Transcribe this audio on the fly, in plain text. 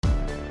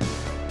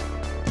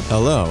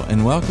Hello,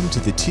 and welcome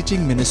to the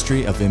teaching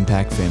ministry of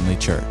Impact Family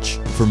Church.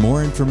 For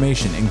more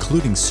information,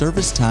 including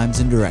service times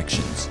and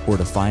directions, or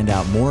to find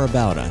out more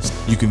about us,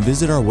 you can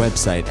visit our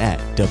website at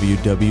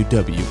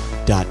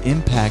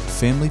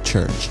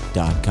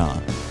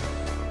www.impactfamilychurch.com.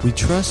 We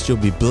trust you'll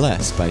be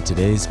blessed by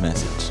today's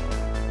message.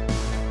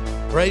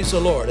 Praise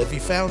the Lord. Have you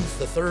found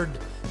the third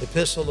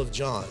epistle of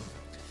John?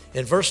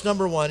 In verse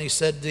number 1, he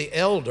said, the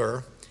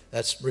elder,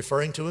 that's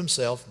referring to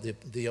himself,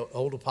 the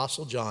old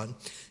apostle John,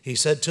 he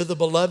said, to the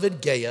beloved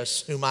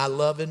Gaius, whom I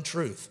love in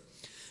truth.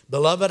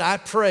 Beloved, I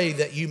pray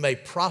that you may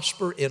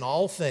prosper in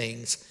all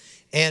things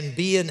and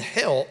be in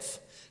health,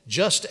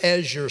 just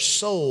as your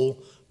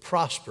soul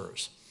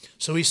prospers.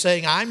 So he's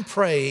saying, I'm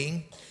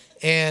praying,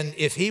 and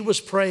if he was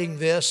praying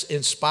this,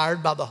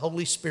 inspired by the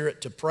Holy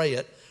Spirit to pray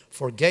it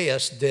for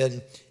Gaius,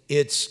 then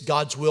it's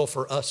God's will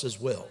for us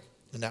as well.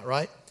 Isn't that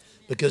right?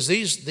 Because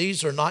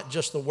these are not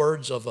just the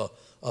words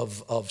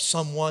of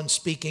someone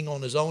speaking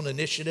on his own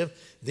initiative.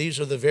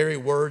 These are the very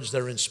words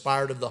that are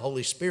inspired of the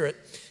Holy Spirit,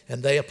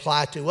 and they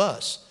apply to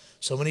us.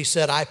 So when he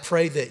said, I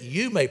pray that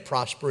you may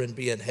prosper and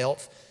be in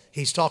health,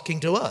 he's talking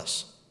to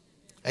us.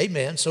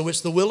 Amen. So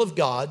it's the will of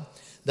God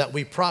that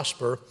we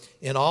prosper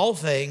in all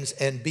things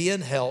and be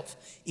in health,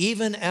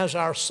 even as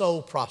our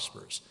soul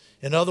prospers.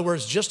 In other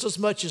words, just as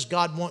much as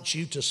God wants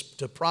you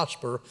to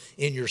prosper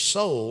in your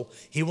soul,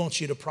 he wants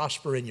you to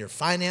prosper in your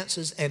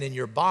finances and in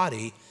your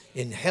body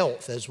in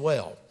health as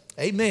well.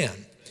 Amen.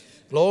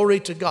 Glory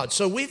to God.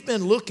 So we've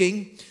been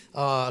looking,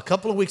 a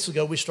couple of weeks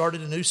ago, we started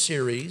a new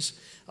series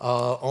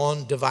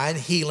on divine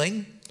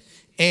healing.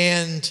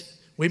 And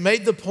we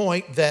made the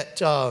point that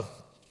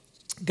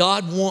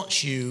God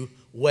wants you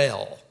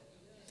well.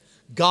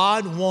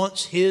 God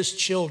wants his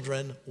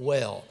children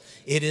well.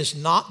 It is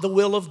not the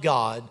will of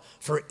God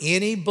for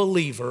any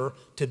believer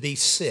to be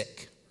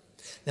sick.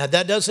 Now,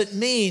 that doesn't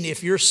mean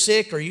if you're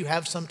sick or you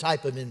have some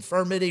type of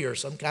infirmity or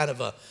some kind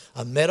of a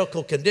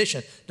medical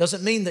condition,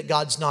 doesn't mean that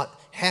God's not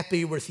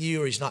happy with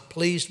you or he's not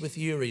pleased with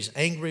you or he's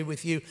angry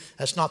with you.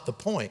 That's not the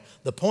point.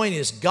 The point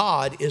is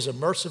God is a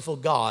merciful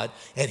God,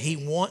 and he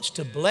wants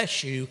to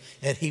bless you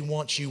and he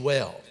wants you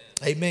well.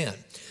 Amen.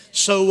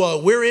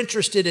 So we're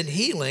interested in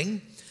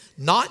healing,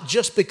 not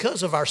just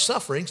because of our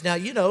sufferings. Now,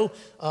 you know,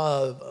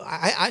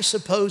 I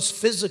suppose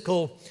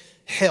physical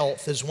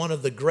health is one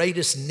of the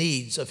greatest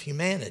needs of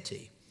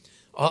humanity.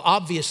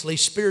 Obviously,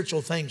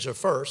 spiritual things are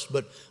first,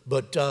 but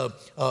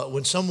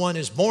when someone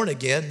is born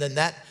again, then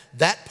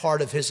that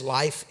part of his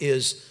life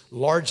is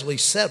largely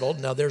settled.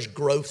 Now, there's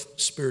growth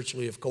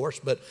spiritually, of course,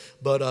 but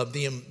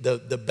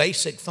the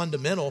basic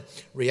fundamental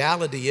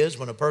reality is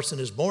when a person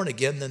is born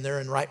again, then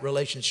they're in right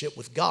relationship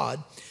with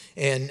God,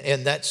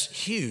 and that's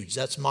huge.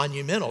 That's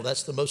monumental.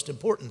 That's the most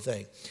important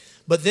thing.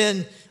 But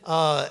then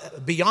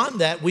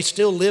beyond that, we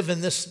still live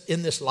in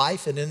this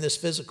life and in this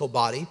physical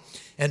body.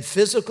 And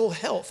physical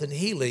health and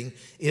healing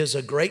is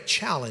a great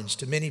challenge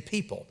to many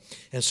people.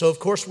 And so, of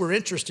course, we're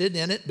interested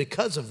in it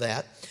because of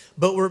that.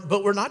 But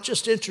we're not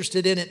just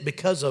interested in it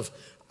because of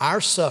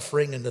our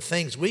suffering and the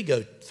things we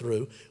go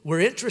through. We're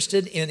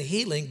interested in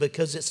healing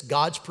because it's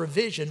God's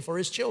provision for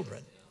his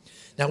children.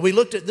 Now, we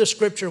looked at this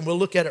scripture, and we'll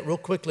look at it real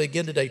quickly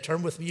again today.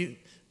 Turn with me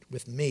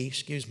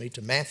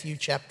to Matthew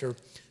chapter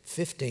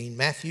 15.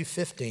 Matthew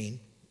 15.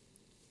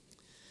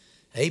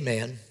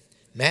 Amen.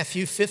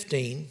 Matthew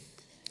 15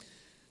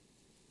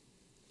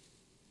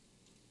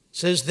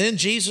 says, then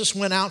Jesus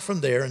went out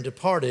from there and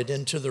departed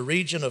into the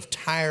region of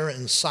Tyre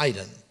and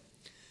Sidon.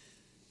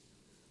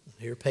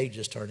 Here, page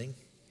is turning.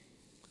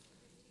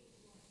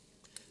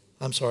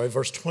 I'm sorry,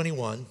 verse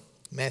 21.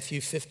 Matthew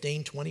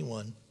 15,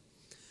 21.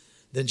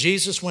 Then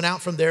Jesus went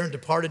out from there and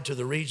departed to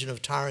the region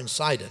of Tyre and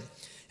Sidon.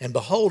 And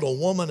behold, a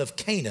woman of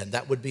Canaan,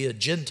 that would be a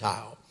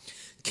Gentile,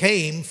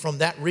 came from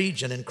that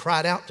region and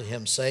cried out to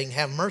him, saying,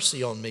 have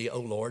mercy on me,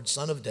 O Lord,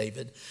 Son of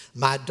David.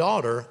 My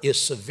daughter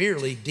is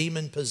severely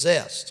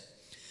demon-possessed.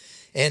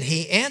 And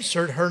he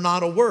answered her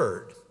not a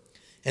word.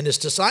 And his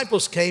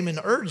disciples came and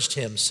urged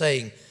him,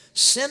 saying,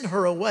 send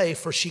her away,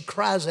 for she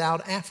cries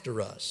out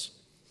after us.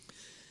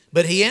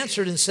 But he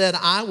answered and said,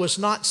 I was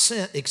not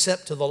sent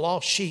except to the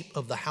lost sheep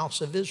of the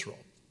house of Israel.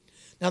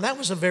 Now, that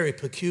was a very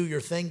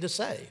peculiar thing to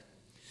say.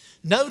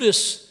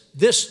 Notice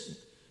this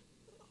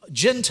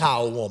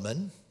Gentile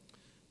woman.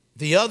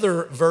 The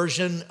other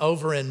version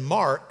over in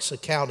Mark's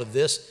account of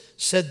this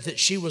said that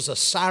she was a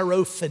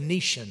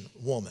Syrophoenician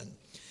woman.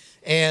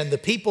 And the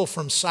people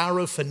from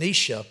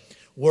Syrophoenicia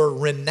were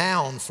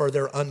renowned for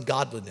their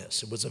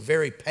ungodliness. It was a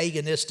very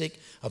paganistic,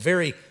 a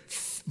very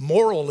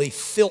morally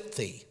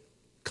filthy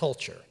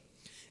culture.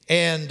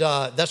 And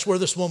that's where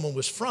this woman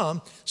was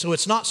from. So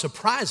it's not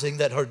surprising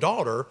that her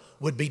daughter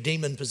would be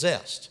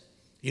demon-possessed.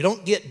 You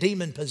don't get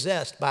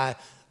demon-possessed by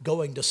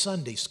going to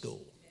Sunday school,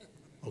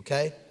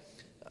 okay?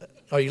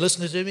 Are you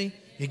listening to me?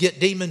 You get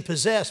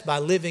demon-possessed by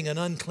living an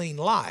unclean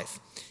life.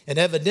 And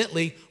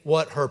evidently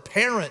what her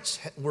parents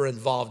were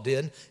involved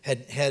in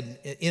had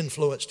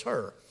influenced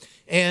her.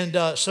 And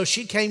so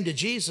she came to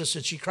Jesus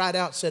and she cried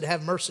out, said,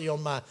 have mercy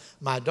on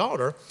my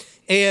daughter.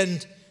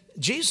 And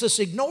Jesus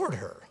ignored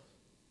her.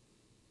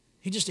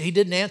 He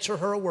didn't answer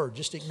her a word,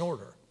 just ignored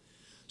her.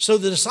 So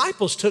the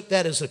disciples took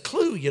that as a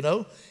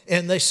clue,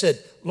 and they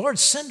said, Lord,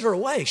 send her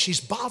away.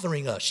 She's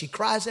bothering us. She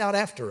cries out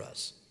after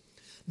us.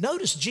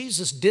 Notice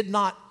Jesus did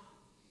not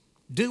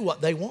do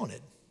what they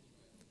wanted.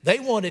 They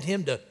wanted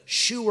him to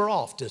shoo her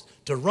off,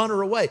 to run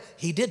her away.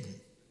 He didn't.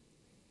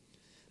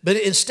 But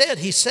instead,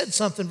 he said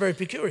something very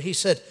peculiar. He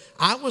said,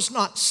 I was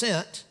not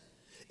sent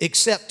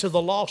except to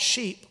the lost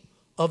sheep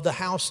of the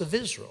house of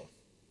Israel.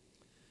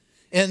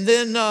 And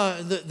then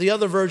the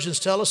other versions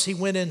tell us he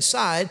went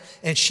inside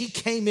and she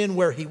came in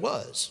where he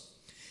was.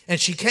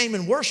 And she came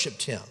and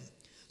worshiped him,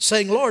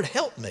 saying, Lord,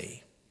 help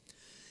me.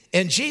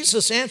 And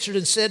Jesus answered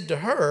and said to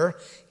her,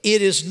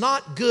 it is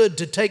not good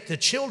to take the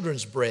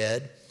children's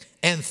bread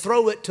and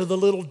throw it to the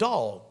little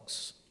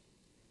dogs.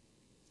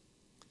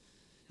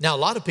 Now, a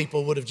lot of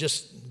people would have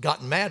just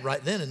gotten mad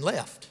right then and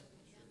left.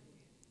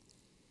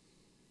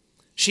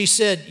 She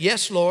said,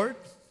 yes, Lord.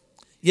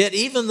 Yet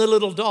even the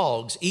little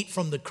dogs eat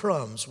from the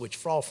crumbs which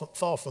fall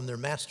from their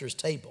master's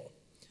table.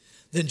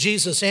 Then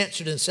Jesus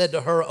answered and said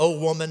to her, O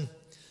woman,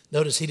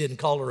 notice he didn't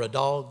call her a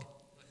dog.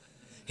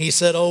 He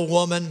said, O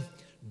woman,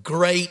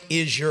 great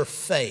is your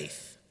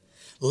faith.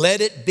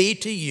 Let it be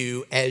to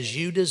you as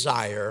you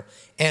desire.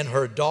 And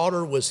her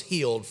daughter was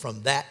healed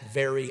from that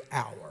very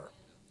hour.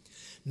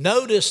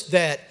 Notice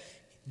that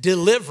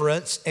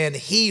deliverance and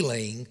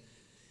healing,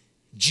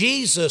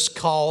 Jesus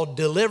called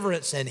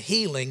deliverance and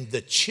healing the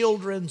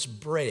children's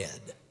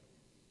bread.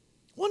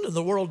 What in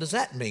the world does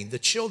that mean, the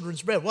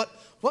children's bread?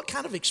 What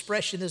kind of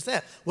expression is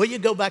that? Well, you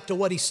go back to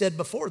what he said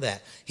before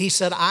that. He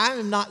said, I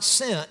am not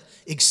sent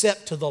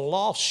except to the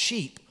lost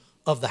sheep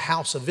of the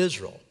house of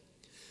Israel.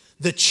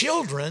 The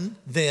children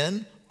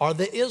then are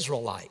the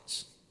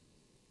Israelites.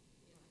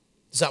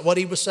 Is that what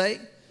he was saying?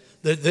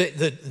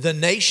 The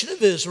nation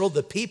of Israel,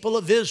 the people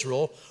of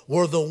Israel,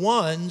 were the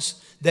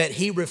ones that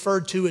he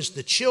referred to as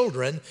the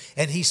children,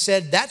 and he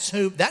said, that's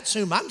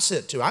whom I'm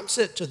sent to. I'm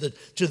sent to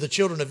the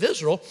children of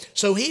Israel.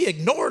 So he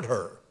ignored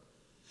her.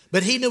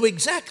 But he knew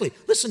exactly.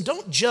 Listen,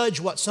 don't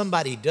judge what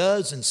somebody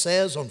does and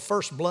says on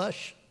first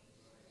blush.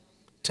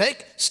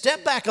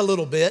 Step back a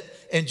little bit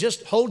and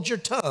just hold your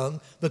tongue,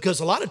 because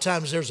a lot of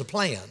times there's a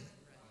plan.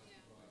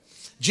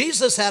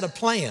 Jesus had a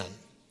plan,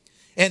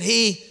 and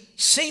he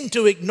seemed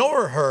to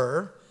ignore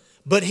her,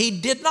 but he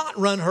did not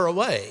run her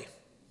away.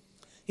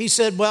 He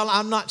said, well,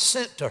 I'm not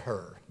sent to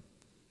her.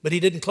 But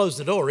he didn't close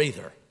the door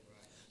either.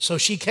 So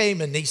she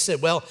came and he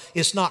said, well,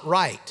 it's not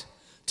right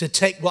to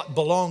take what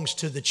belongs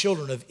to the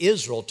children of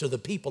Israel, to the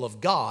people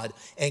of God,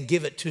 and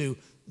give it to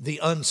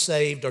the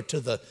unsaved or to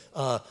the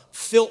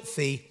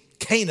filthy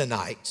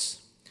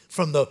Canaanites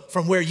from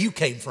where you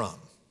came from.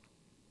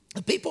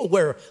 The people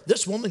where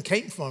this woman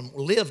came from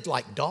lived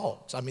like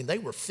dogs. I mean, they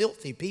were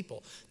filthy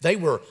people. They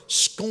were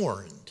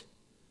scorned.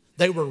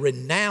 They were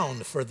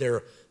renowned for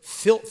their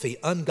filthy,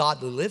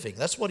 ungodly living.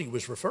 That's what he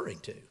was referring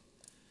to.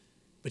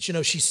 But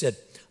she said,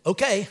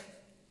 okay.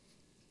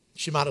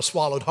 She might have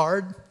swallowed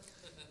hard,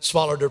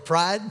 swallowed her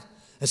pride,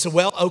 and said,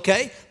 well,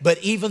 okay,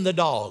 but even the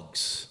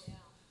dogs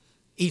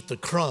eat the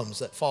crumbs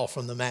that fall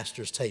from the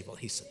master's table.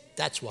 He said,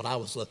 that's what I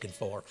was looking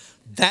for.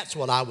 That's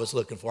what I was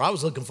looking for. I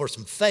was looking for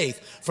some faith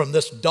from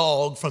this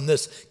dog, from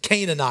this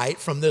Canaanite,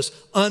 from this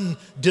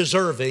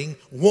undeserving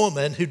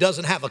woman who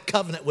doesn't have a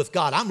covenant with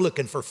God. I'm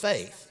looking for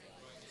faith.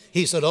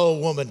 He said, oh,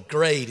 woman,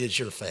 great is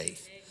your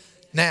faith.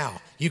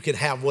 Now you can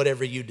have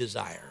whatever you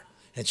desire.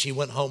 And she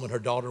went home and her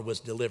daughter was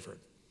delivered.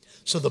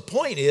 So the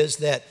point is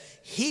that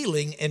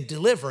healing and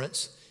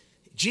deliverance,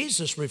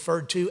 Jesus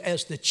referred to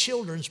as the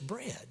children's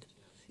bread.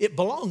 It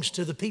belongs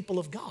to the people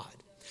of God.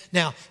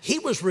 Now, he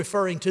was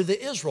referring to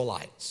the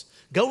Israelites.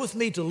 Go with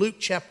me to Luke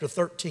chapter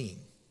 13.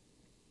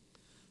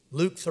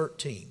 Luke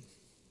 13.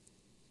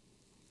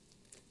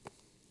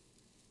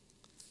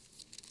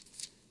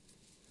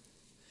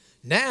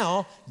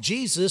 Now,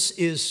 Jesus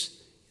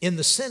is in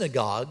the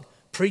synagogue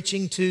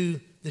preaching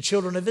to the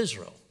children of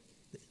Israel,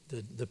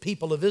 the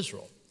people of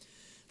Israel.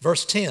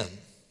 Verse 10,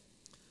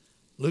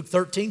 Luke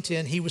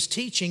 13:10, he was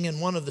teaching in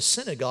one of the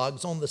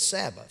synagogues on the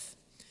Sabbath.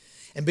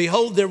 And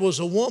behold, there was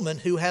a woman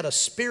who had a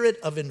spirit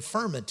of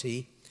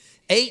infirmity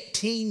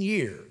 18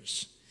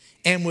 years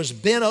and was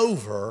bent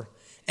over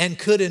and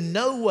could in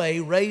no way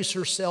raise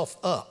herself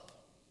up.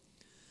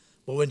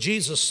 But when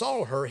Jesus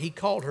saw her, he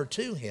called her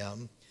to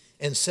him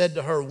and said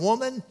to her,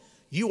 woman,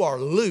 you are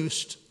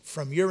loosed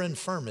from your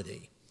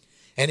infirmity.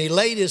 And he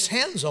laid his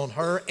hands on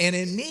her, and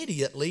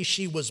immediately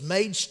she was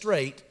made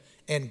straight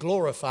and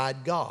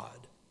glorified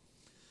God.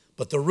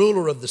 But the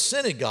ruler of the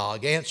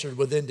synagogue answered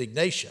with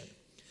indignation,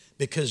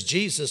 because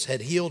Jesus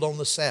had healed on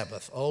the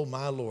Sabbath. Oh,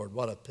 my Lord,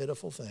 what a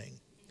pitiful thing.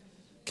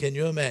 Can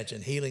you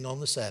imagine healing on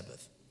the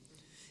Sabbath?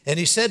 And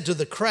he said to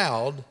the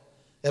crowd,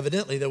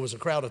 evidently there was a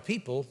crowd of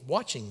people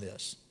watching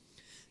this.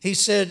 He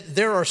said,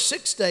 there are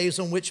 6 days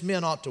on which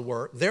men ought to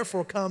work.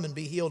 Therefore come and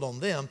be healed on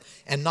them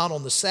and not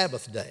on the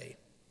Sabbath day.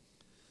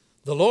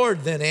 The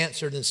Lord then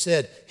answered and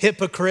said,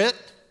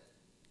 hypocrite.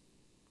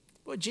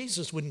 Well,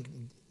 Jesus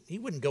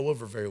wouldn't go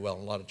over very well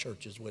in a lot of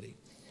churches, would he?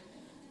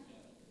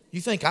 You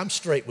think I'm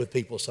straight with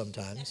people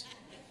sometimes.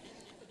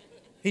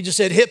 He just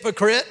said,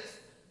 hypocrite.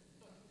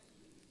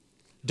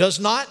 Does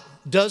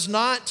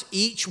not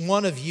each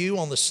one of you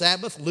on the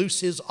Sabbath loose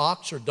his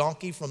ox or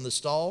donkey from the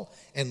stall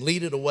and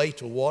lead it away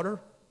to water?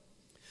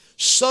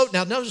 So,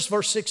 now notice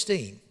verse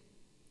 16.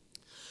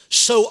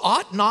 So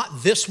ought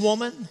not this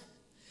woman,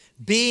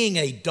 being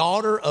a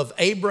daughter of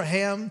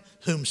Abraham,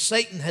 whom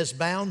Satan has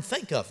bound,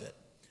 think of it,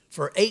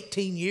 for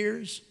 18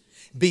 years,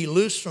 be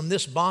loosed from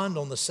this bond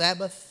on the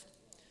Sabbath?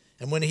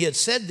 And when he had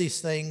said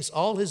these things,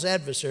 all his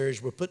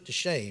adversaries were put to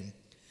shame,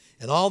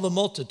 and all the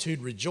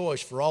multitude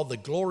rejoiced for all the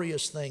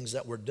glorious things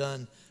that were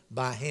done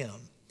by him.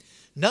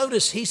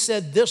 Notice he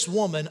said this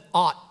woman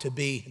ought to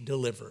be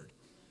delivered.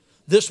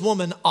 This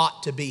woman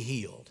ought to be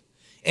healed.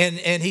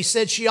 And he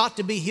said she ought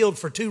to be healed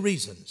for two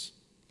reasons.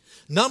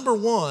 Number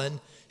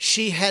one,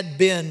 she had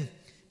been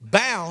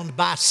bound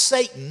by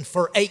Satan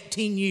for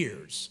 18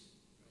 years.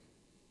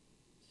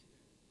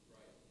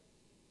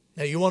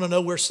 Now, you want to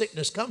know where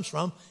sickness comes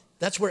from?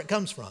 That's where it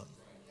comes from.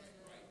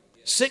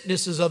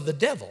 Sickness is of the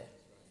devil.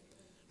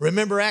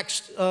 Remember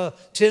Acts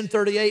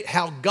 10:38,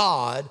 how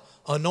God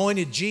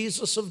anointed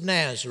Jesus of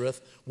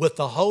Nazareth with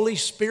the Holy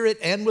Spirit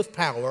and with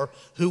power,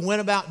 who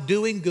went about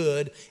doing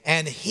good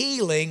and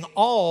healing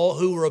all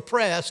who were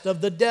oppressed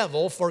of the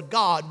devil, for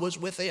God was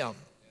with him.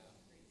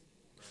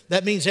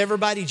 That means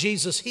everybody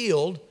Jesus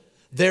healed,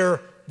 their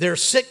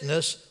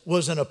sickness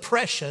was an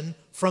oppression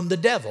from the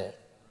devil.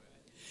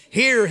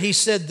 Here he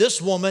said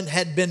this woman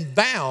had been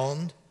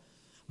bound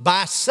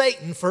by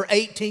Satan for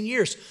 18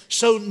 years.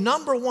 So the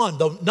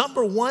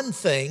number one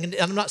thing, and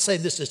I'm not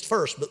saying this is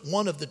first, but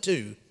one of the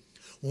two,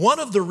 one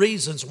of the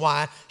reasons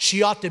why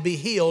she ought to be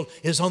healed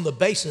is on the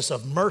basis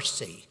of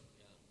mercy.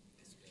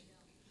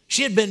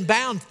 She had been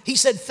bound, he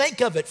said,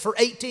 think of it, for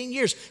 18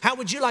 years. How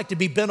would you like to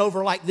be bent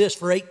over like this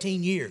for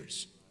 18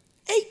 years?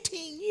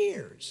 18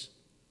 years.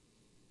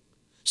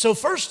 So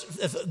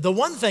first, the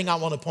one thing I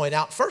want to point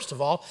out, first of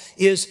all,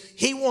 is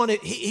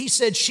he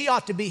said she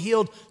ought to be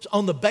healed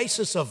on the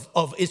basis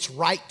of its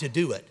right to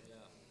do it.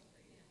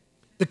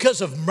 Because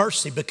of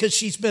mercy, because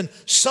she's been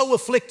so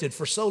afflicted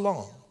for so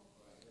long.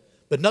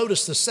 But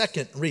notice the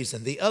second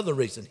reason, the other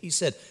reason. He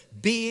said,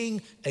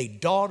 being a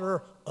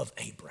daughter of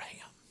Abraham.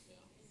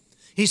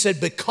 He said,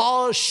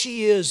 because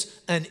she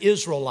is an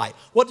Israelite.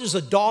 What does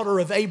a daughter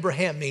of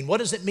Abraham mean? What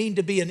does it mean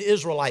to be an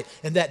Israelite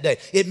in that day?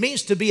 It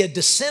means to be a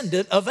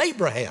descendant of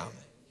Abraham.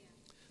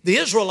 The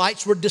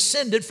Israelites were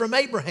descended from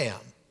Abraham.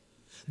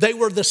 They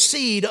were the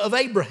seed of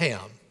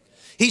Abraham.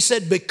 He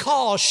said,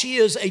 because she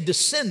is a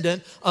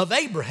descendant of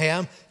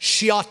Abraham,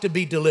 she ought to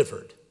be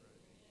delivered.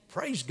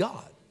 Praise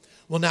God.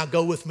 Well, now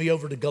go with me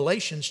over to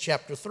Galatians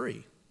chapter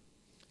 3.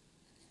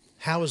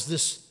 How does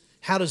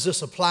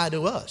this apply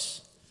to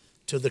us?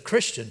 To the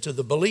Christian, to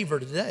the believer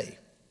today.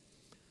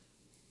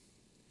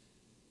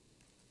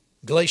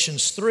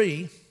 Galatians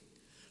 3,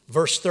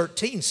 verse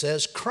 13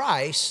 says,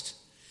 Christ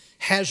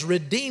has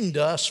redeemed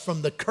us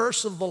from the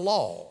curse of the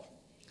law,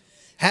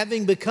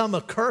 having become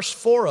a curse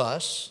for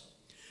us,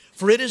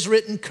 for it is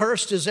written,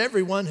 cursed is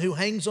everyone who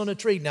hangs on a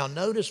tree. Now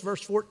notice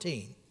verse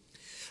 14,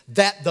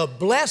 that the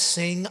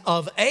blessing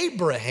of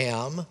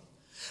Abraham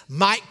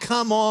might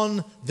come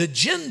on the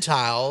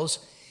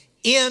Gentiles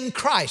in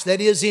Christ, that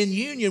is, in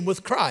union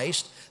with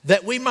Christ,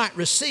 that we might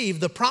receive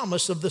the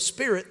promise of the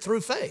Spirit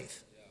through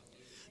faith.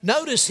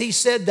 Notice he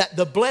said that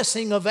the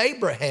blessing of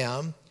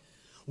Abraham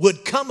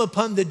would come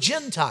upon the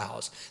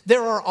Gentiles.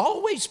 There are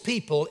always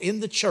people in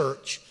the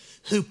church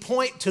who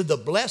point to the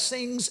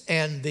blessings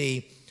and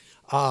the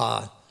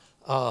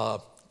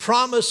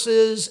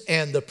promises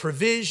and the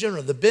provision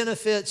or the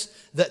benefits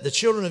that the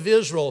children of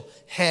Israel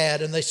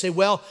had, and they say,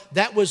 well,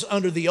 that was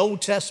under the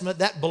Old Testament,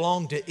 that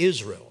belonged to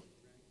Israel.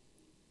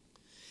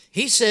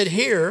 He said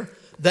here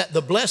that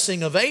the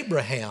blessing of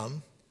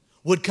Abraham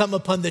would come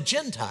upon the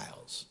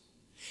Gentiles.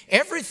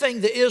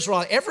 Everything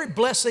every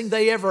blessing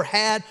they ever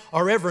had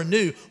or ever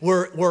knew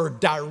were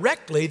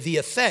directly the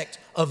effect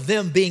of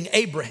them being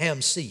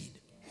Abraham's seed.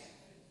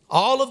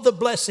 All of the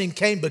blessing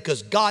came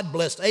because God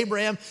blessed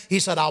Abraham. He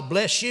said, I'll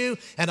bless you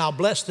and I'll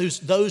bless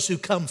those who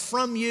come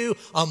from you,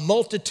 a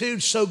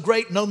multitude so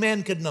great no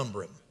man could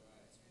number them.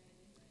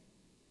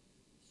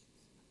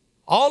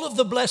 All of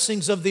the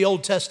blessings of the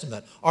Old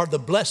Testament are the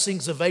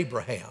blessings of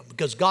Abraham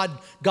because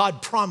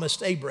God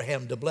promised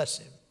Abraham to bless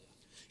him.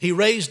 He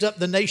raised up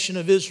the nation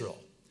of Israel.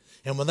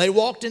 And when they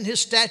walked in his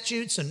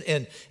statutes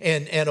and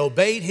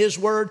obeyed his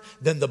word,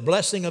 then the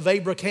blessing of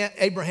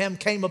Abraham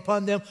came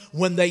upon them.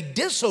 When they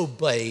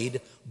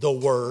disobeyed the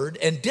word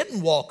and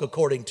didn't walk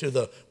according to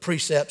the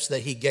precepts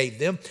that he gave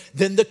them,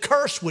 then the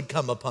curse would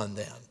come upon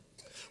them.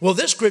 Well,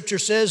 this scripture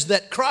says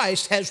that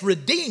Christ has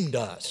redeemed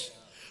us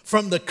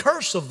from the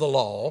curse of the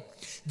law,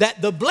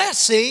 that the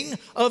blessing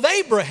of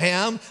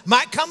Abraham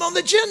might come on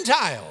the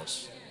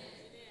Gentiles.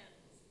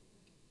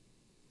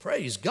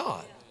 Praise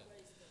God.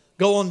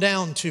 Go on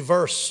down to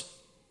we'll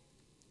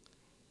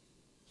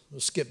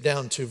skip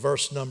down to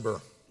verse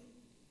number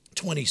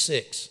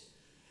 26.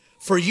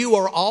 For you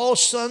are all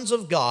sons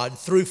of God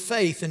through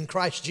faith in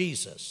Christ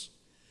Jesus.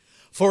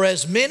 For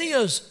as many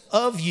as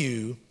of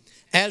you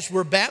as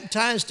were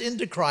baptized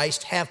into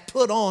Christ, have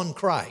put on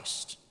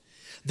Christ.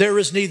 There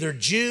is neither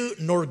Jew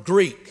nor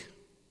Greek.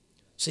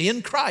 See,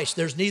 in Christ,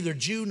 there's neither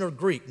Jew nor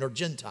Greek nor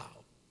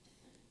Gentile.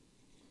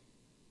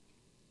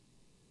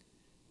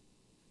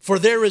 For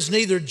there is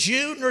neither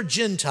Jew nor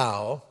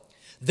Gentile,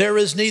 there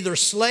is neither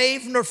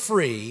slave nor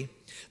free,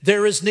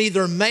 there is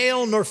neither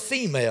male nor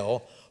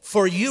female,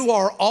 for you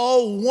are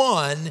all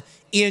one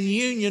in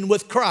union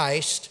with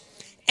Christ.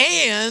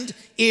 And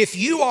if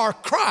you are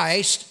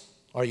Christ,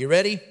 are you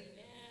ready?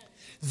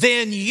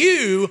 Then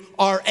you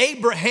are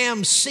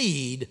Abraham's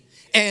seed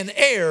and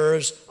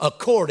heirs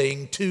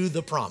according to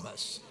the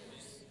promise.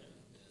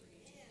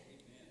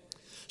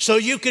 So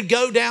you could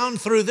go down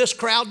through this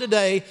crowd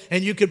today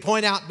and you could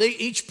point out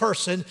each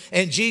person,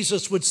 and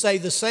Jesus would say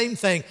the same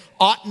thing.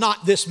 Ought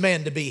not this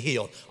man to be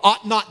healed?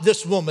 Ought not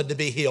this woman to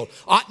be healed?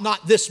 Ought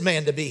not this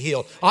man to be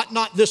healed? Ought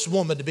not this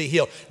woman to be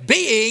healed?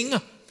 Being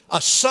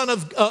a son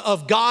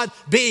of God,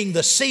 being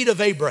the seed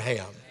of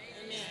Abraham.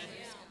 Amen.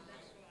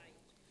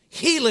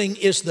 Healing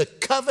is the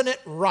covenant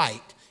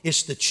right.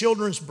 It's the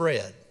children's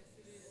bread.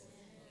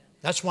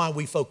 That's why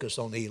we focus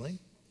on healing.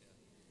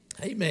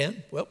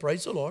 Amen. Well,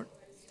 praise the Lord.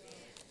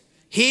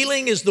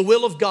 Healing is the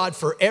will of God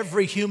for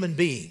every human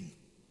being.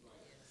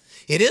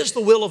 It is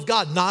the will of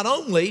God not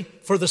only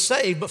for the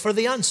saved, but for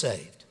the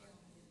unsaved.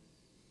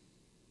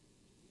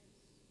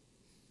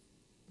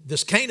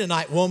 This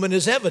Canaanite woman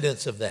is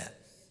evidence of that.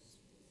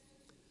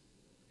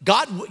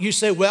 God, you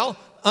say, well,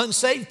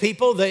 unsaved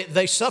people,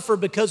 they suffer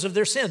because of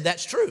their sin.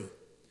 That's true.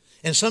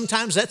 And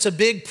sometimes that's a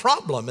big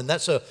problem, and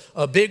that's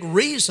a big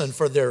reason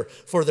for their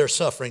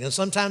suffering. And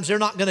sometimes they're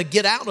not going to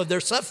get out of their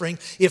suffering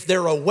if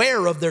they're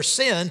aware of their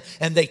sin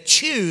and they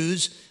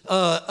choose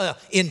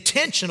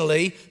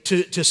intentionally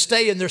to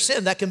stay in their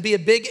sin. That can be a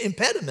big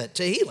impediment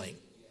to healing.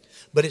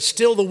 But it's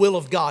still the will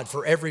of God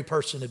for every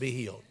person to be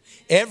healed.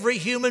 Every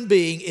human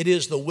being, it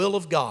is the will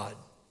of God.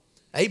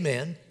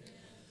 Amen.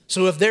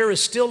 So if there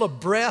is still a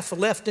breath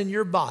left in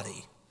your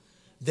body,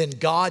 then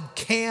God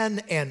can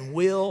and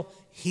will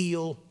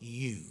heal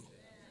you.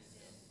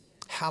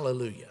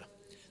 Hallelujah.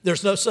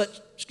 There's no such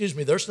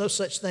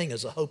thing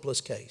as a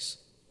hopeless case.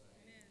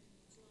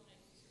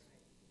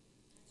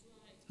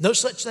 No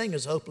such thing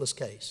as a hopeless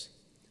case.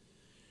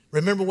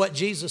 Remember what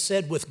Jesus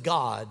said, with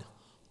God,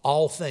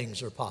 all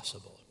things are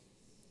possible.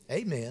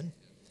 Amen.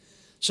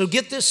 So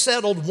get this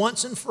settled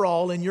once and for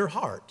all in your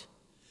heart.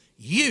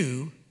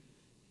 You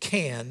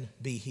can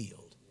be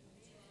healed.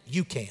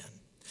 You can.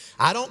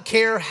 I don't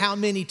care how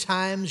many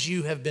times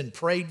you have been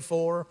prayed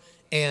for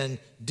and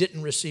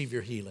didn't receive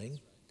your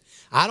healing.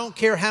 I don't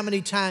care how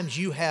many times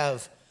you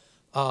have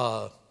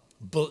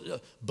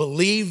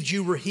believed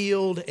you were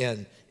healed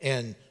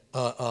and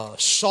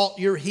sought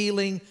your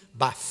healing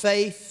by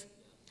faith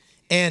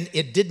and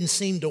it didn't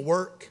seem to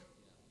work.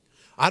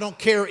 I don't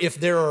care if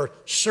there are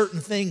certain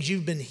things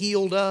you've been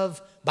healed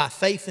of by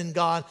faith in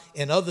God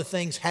and other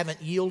things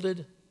haven't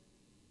yielded.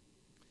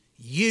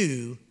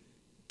 You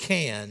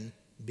can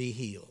be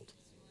healed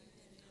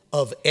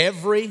of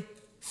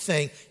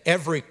everything,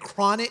 every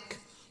chronic,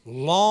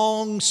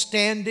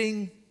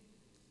 long-standing,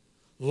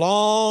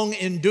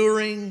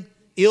 long-enduring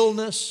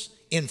illness,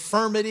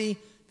 infirmity,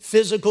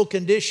 physical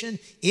condition,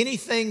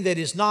 anything that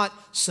is not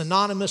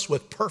synonymous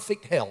with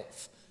perfect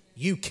health,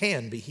 you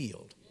can be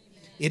healed.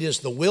 It is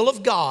the will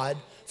of God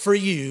for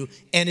you,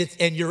 and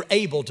you're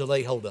able to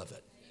lay hold of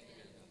it.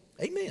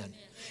 Amen.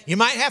 You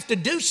might have to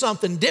do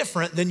something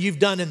different than you've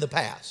done in the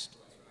past,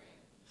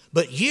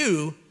 but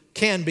you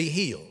can be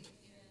healed.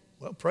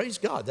 Well, praise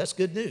God. That's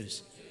good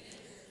news.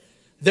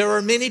 There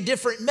are many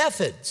different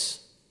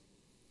methods.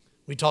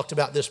 We talked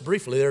about this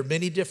briefly. There are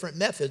many different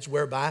methods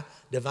whereby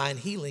divine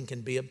healing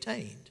can be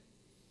obtained.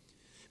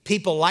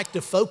 People like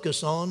to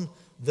focus on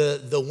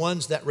the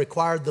ones that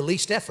require the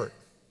least effort.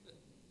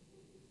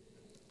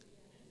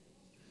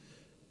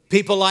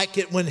 People like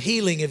it when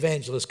healing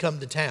evangelists come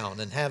to town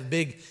and have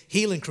big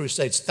healing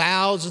crusades.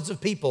 Thousands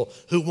of people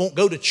who won't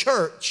go to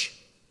church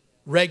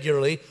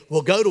regularly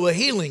will go to a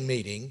healing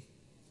meeting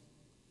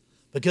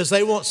because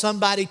they want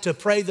somebody to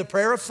pray the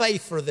prayer of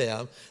faith for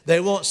them. They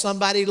want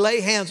somebody to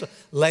lay hands.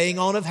 Laying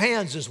on of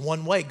hands is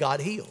one way God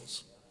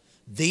heals.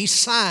 These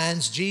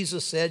signs,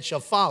 Jesus said,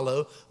 shall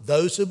follow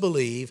those who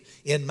believe.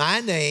 In my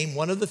name,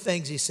 one of the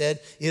things he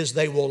said is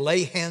they will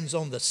lay hands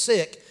on the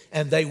sick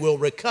and they will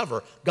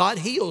recover. God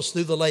heals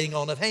through the laying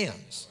on of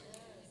hands.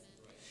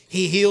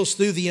 He heals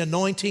through the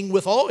anointing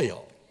with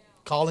oil,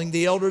 calling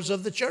the elders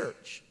of the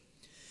church.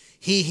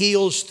 He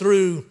heals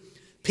through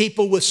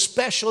people with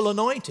special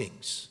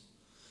anointings.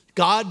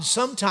 God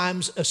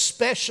sometimes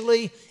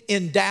especially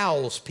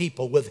endows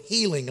people with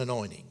healing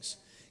anointings,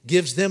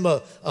 gives them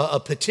a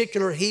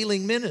particular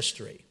healing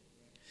ministry.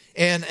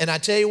 And I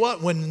tell you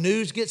what, when the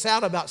news gets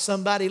out about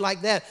somebody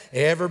like that,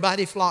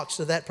 everybody flocks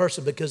to that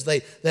person because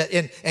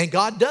and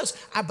God does.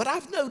 But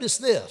I've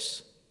noticed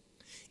this.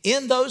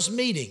 In those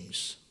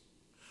meetings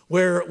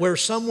where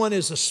someone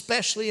is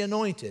especially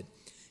anointed,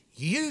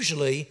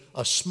 usually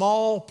a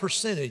small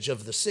percentage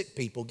of the sick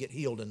people get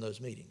healed in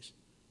those meetings.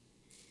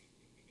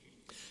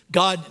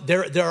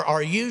 There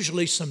are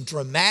usually some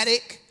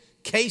dramatic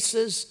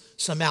cases,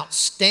 some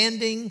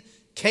outstanding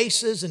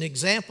cases and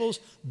examples,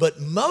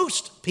 but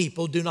most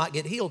people do not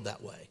get healed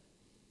that way.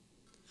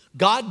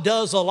 God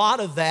does a lot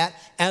of that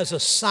as a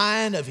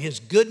sign of His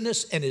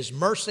goodness and His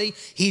mercy.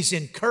 He's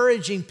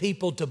encouraging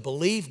people to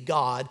believe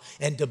God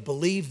and to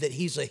believe that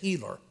He's a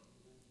healer.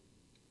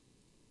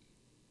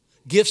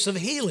 Gifts of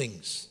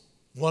healings,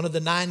 one of the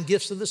 9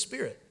 gifts of the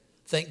Spirit.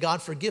 Thank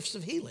God for gifts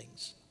of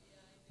healings.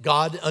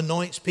 God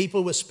anoints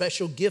people with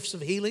special gifts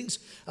of healings,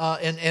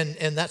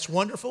 and that's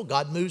wonderful.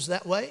 God moves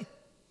that way.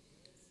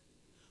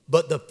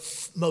 But the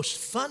most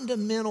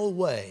fundamental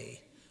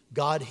way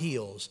God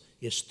heals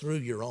is through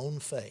your own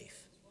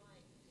faith.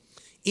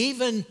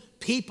 Even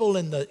people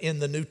in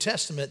the New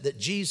Testament that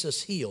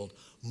Jesus healed,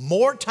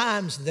 more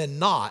times than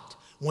not,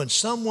 when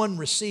someone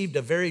received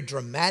a very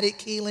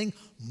dramatic healing,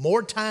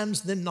 more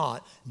times than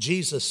not,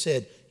 Jesus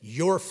said,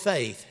 your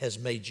faith has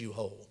made you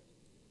whole.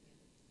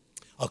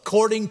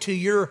 According to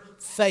your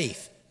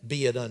faith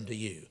be it unto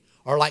you.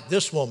 Or like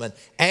this woman,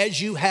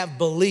 as you have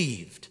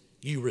believed,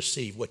 you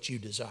receive what you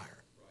desire.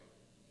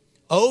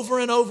 Over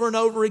and over and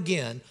over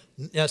again.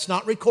 Now, it's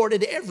not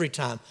recorded every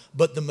time,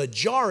 but the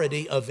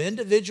majority of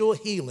individual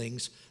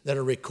healings that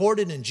are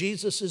recorded in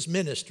Jesus'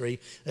 ministry,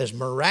 as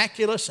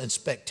miraculous and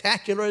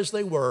spectacular as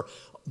they were,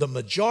 the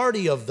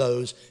majority of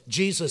those,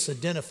 Jesus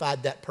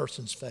identified that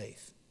person's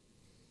faith.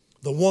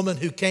 The woman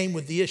who came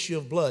with the issue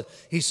of blood,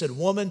 He said,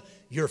 woman,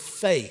 your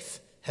faith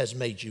has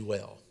made you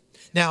well.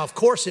 Now, of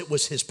course, it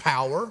was His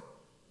power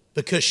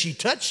because she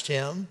touched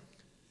Him,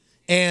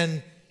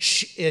 and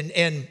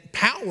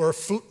power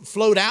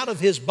flowed out of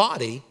His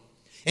body,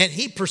 and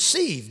He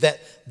perceived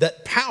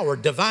that power,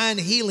 divine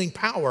healing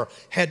power,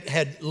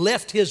 had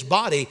left His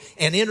body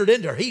and entered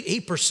into her.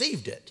 He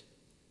perceived it.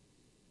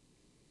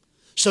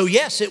 So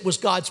yes, it was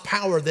God's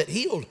power that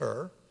healed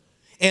her,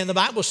 and the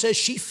Bible says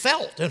she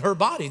felt in her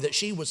body that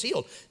she was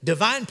healed.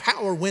 Divine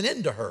power went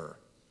into her.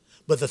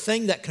 But the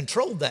thing that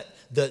controlled that,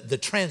 the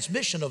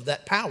transmission of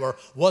that power,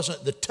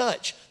 wasn't the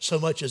touch so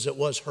much as it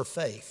was her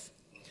faith.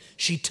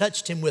 She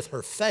touched Him with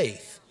her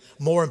faith,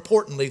 more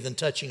importantly than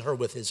touching her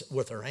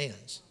with her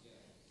hands.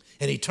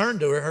 And He turned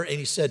to her and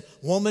He said,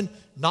 woman,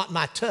 not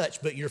my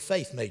touch, but your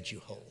faith made you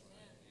whole.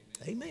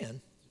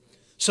 Amen.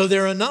 So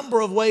there are a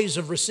number of ways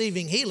of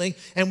receiving healing,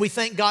 and we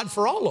thank God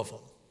for all of them.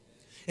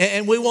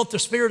 And we want the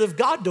Spirit of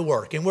God to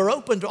work, and we're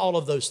open to all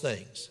of those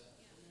things.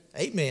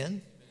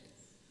 Amen.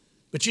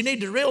 But you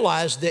need to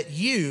realize that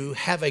you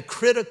have a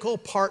critical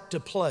part to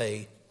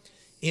play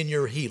in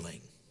your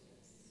healing.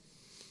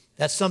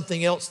 That's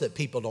something else that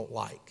people don't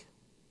like.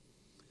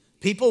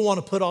 People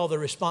want to put all the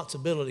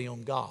responsibility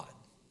on God.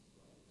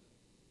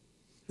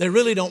 They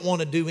really don't want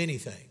to do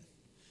anything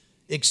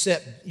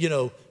except,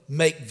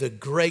 make the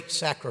great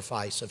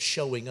sacrifice of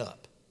showing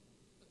up.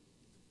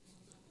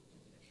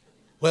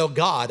 Well,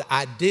 God,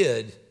 I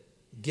did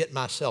get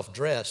myself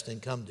dressed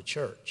and come to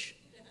church.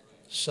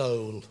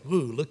 So,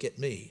 look at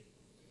me.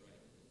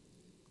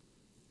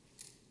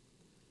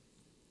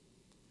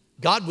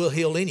 God will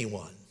heal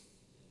anyone.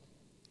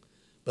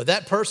 But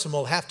that person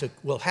will have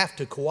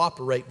to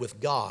cooperate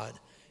with God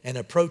and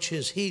approach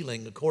his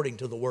healing according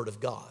to the Word of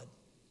God.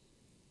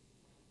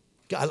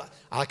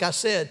 Like I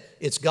said,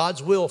 it's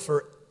God's will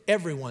for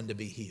everyone to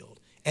be healed.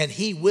 And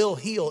He will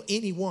heal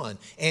anyone,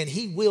 and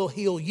He will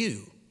heal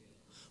you.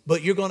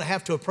 But you're going to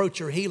have to approach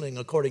your healing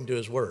according to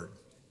His Word.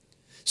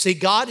 See,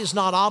 God is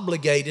not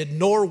obligated,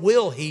 nor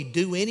will He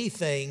do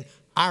anything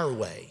our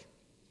way.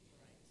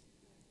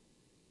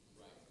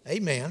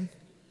 Amen.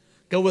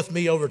 Go with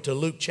me over to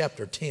Luke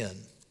chapter 10.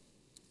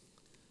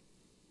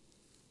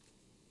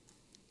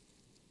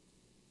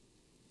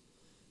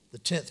 The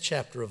 10th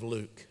chapter of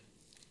Luke.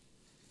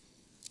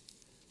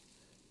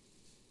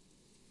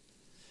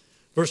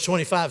 Verse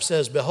 25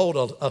 says,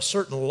 behold, a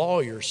certain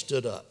lawyer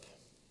stood up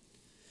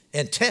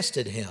and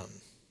tested Him.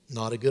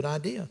 Not a good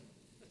idea.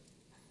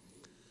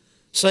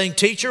 Saying,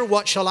 teacher,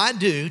 what shall I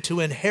do to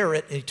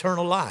inherit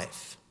eternal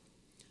life?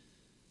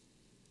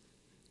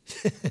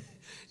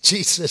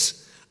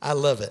 Jesus, I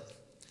love it.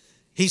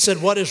 He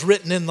said, what is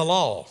written in the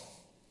law?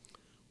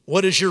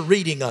 What is your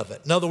reading of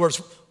it? In other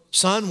words,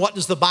 son, what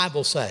does the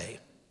Bible say?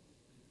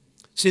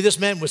 See, this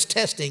man was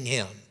testing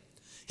him.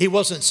 He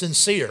wasn't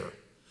sincere.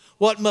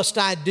 What must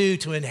I do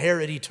to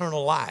inherit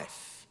eternal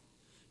life?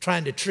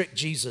 Trying to trick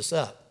Jesus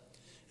up.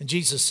 And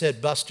Jesus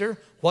said, Buster,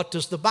 what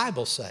does the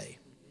Bible say?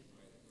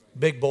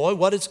 Big boy,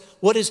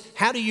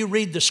 how do you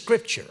read the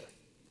Scripture?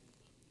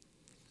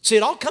 See,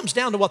 it all comes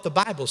down to what the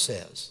Bible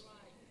says.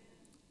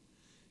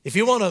 If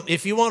you want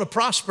to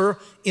prosper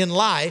in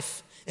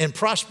life and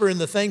prosper in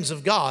the things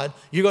of God,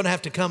 you're going to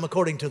have to come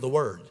according to the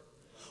Word.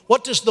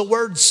 What does the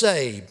Word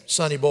say,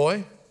 sonny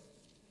boy?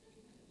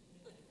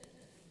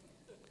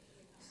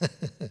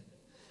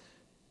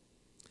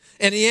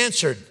 And he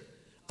answered,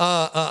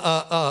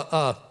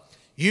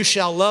 you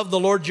shall love the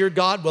Lord your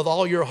God with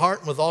all your heart,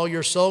 and with all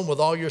your soul, and with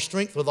all your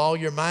strength, with all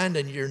your mind,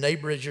 and your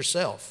neighbor as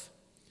yourself.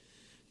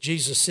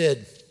 Jesus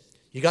said,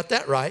 you got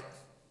that right.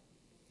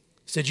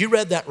 He said, you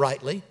read that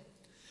rightly.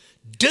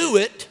 Do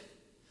it,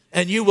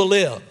 and you will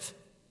live.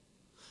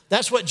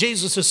 That's what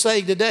Jesus is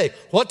saying today.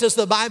 What does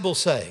the Bible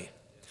say?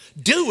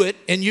 Do it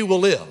and you will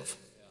live.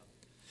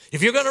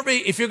 If you're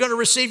going to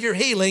receive your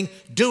healing,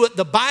 do it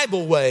the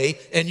Bible way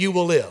and you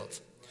will live.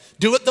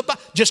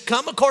 Just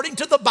come according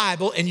to the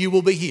Bible and you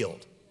will be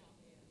healed.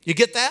 You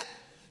get that?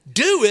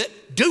 Do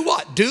it. Do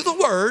what? Do the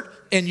word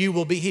and you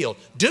will be healed.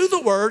 Do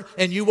the word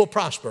and you will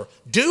prosper.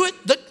 Do it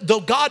the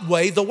God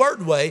way, the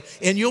word way,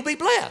 and you'll be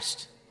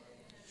blessed.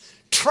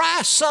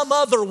 Try some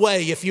other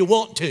way if you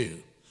want to,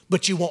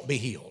 but you won't be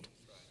healed.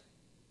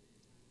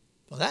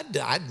 Well,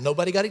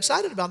 nobody got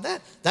excited about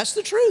that. That's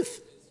the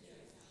truth.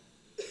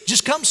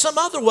 Just come some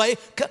other way.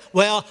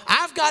 Well,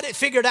 I've got it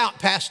figured out,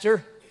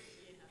 Pastor,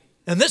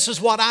 and this is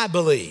what I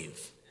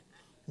believe.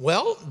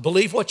 Well,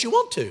 believe what you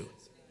want to.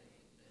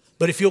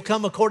 But if you'll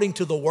come according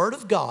to the Word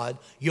of God,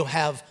 you'll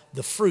have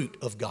the fruit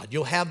of God.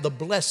 You'll have the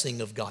blessing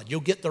of God.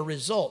 You'll get the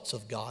results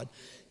of God.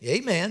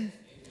 Amen.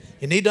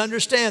 You need to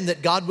understand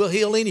that God will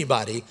heal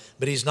anybody,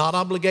 but He's not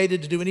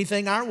obligated to do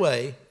anything our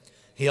way.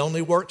 He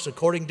only works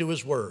according to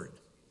His Word.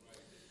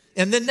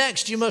 And then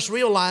next, you must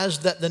realize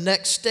that the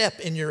next step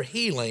in your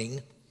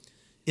healing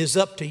is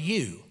up to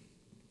you.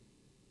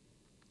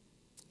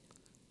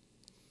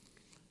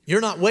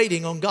 You're not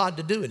waiting on God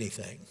to do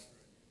anything.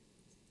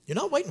 You're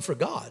not waiting for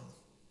God.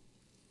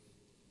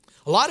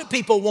 A lot of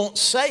people won't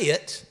say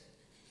it,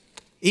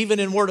 even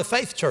in Word of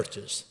Faith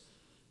churches,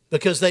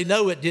 because they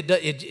know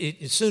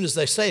as soon as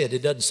they say it,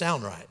 it doesn't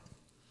sound right.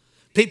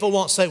 People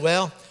won't say,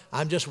 well,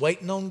 I'm just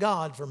waiting on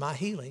God for my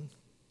healing.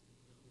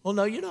 Well,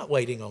 no, you're not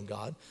waiting on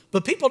God.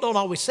 But people don't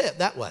always say it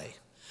that way.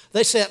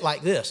 They say it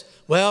like this.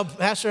 Well,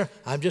 Pastor,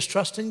 I'm just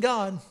trusting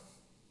God.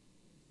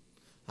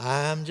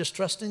 I'm just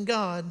trusting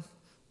God.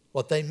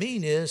 What they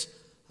mean is,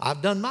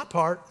 I've done my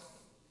part.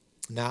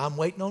 Now I'm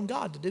waiting on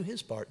God to do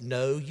His part.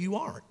 No, you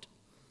aren't.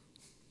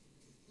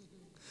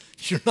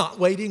 You're not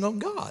waiting on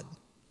God.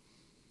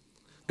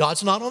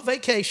 God's not on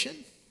vacation.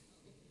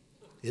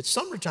 It's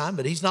summertime,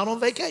 but He's not on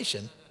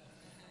vacation.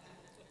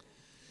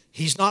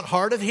 He's not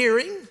hard of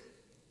hearing.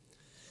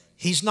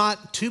 He's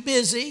not too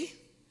busy.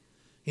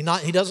 He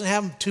doesn't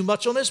have too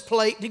much on His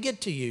plate to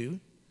get to you.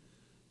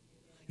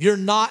 You're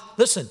not,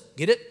 listen,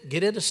 get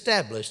it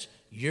established.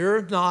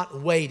 You're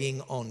not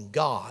waiting on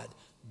God.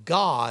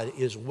 God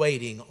is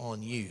waiting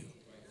on you.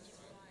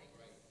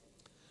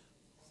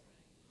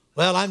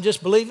 Well, I'm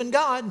just believing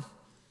God.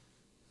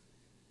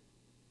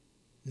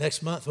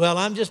 Next month, well,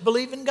 I'm just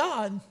believing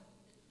God.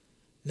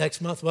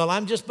 Next month, well,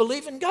 I'm just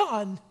believing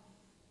God.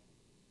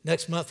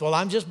 Next month, well,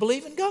 I'm just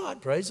believing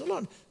God. Praise the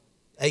Lord.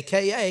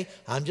 AKA,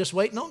 I'm just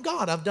waiting on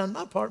God. I've done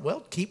my part.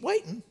 Well, keep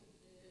waiting.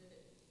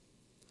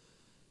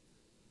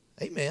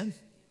 Amen.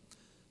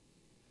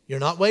 You're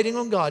not waiting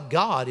on God.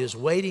 God is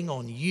waiting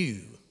on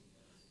you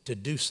to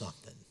do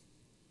something.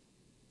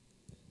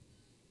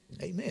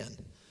 Amen.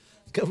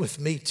 Go with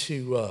me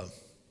to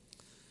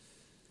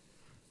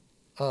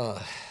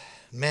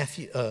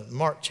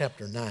Mark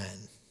chapter 9.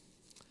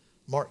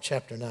 Mark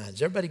chapter 9.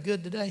 Is everybody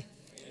good today?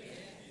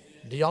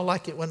 Amen. Do y'all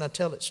like it when I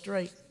tell it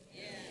straight?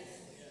 Yes.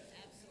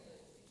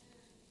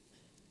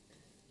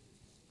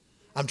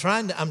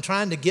 Absolutely. I'm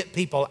trying to get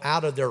people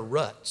out of their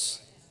ruts.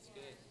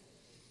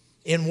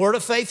 In Word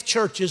of Faith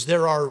churches,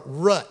 there are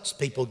ruts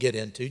people get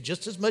into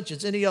just as much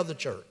as any other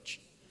church.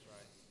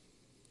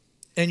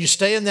 And you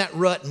stay in that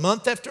rut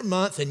month after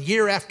month and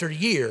year after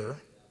year.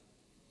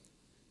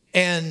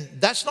 And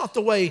that's not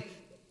the way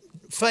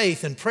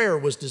faith and prayer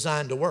was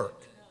designed to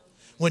work.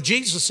 When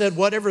Jesus said,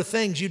 whatever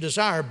things you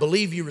desire,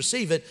 believe you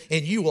receive it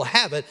and you will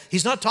have it,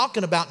 He's not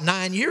talking about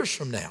 9 years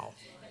from now.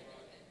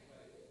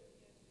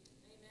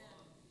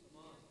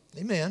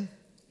 Amen.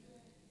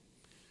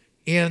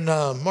 In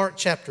Mark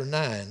chapter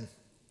 9,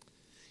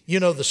 you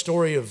know the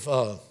story of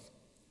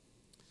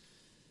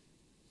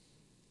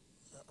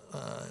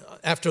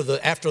after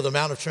the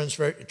Mount of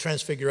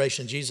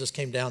Transfiguration, Jesus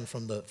came down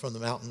from the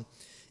mountain.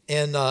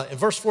 And in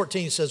verse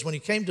 14 it says, when He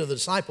came to the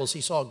disciples,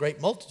 He saw a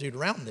great multitude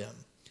around them.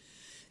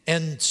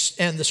 And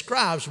the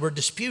scribes were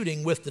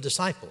disputing with the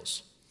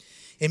disciples.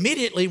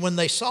 Immediately when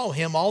they saw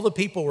Him, all the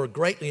people were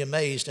greatly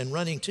amazed, and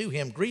running to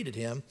Him greeted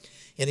Him.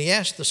 And He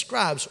asked the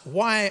scribes,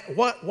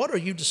 what are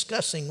you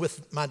discussing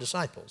with my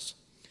disciples?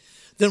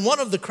 Then one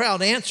of the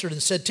crowd answered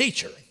and said,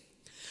 Teacher,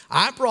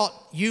 I brought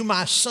you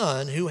my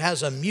son who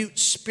has a mute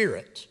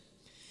spirit.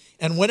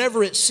 And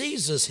whenever it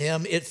seizes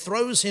him, it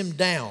throws him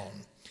down.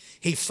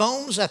 He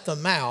foams at the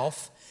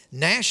mouth,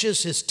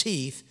 gnashes his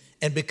teeth,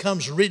 and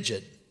becomes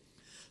rigid.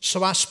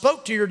 So I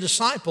spoke to your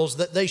disciples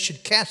that they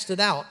should cast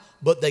it out,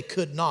 but they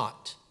could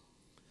not.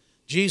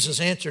 Jesus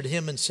answered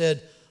him and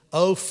said,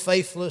 O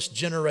faithless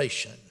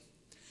generation,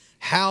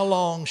 how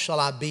long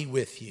shall I be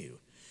with you?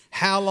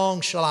 How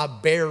long shall I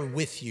bear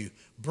with you?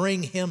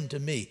 Bring him to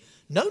me.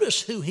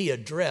 Notice who He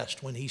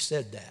addressed when He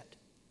said that.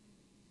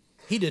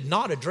 He did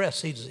not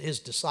address his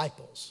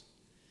disciples.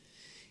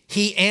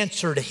 He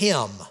answered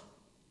him,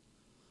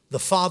 the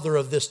father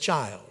of this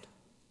child.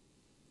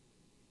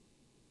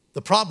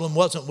 The problem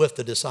wasn't with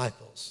the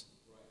disciples.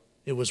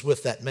 It was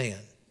with that man.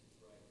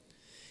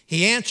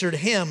 He answered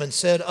him and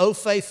said, O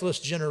faithless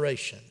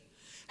generation.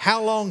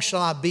 How long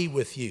shall I be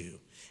with you?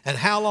 And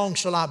how long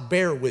shall I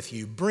bear with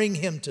you? Bring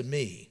him to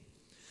me.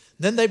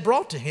 Then they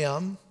brought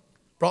him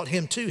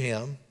to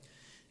him.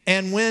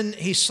 And when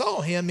he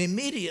saw him,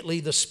 immediately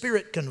the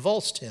spirit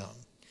convulsed him.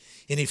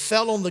 And he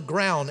fell on the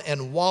ground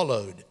and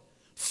wallowed,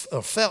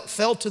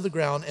 fell to the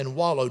ground and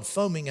wallowed,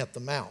 foaming at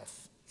the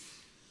mouth.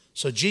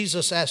 So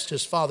Jesus asked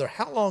his father,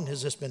 how long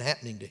has this been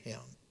happening to him?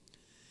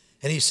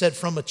 And he said,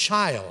 from a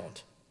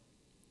child.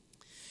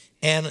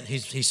 And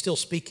he's still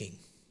speaking.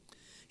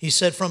 He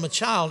said, from a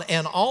child,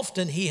 and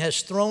often he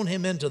has thrown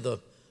him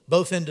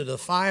both into the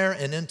fire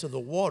and into the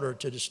water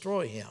to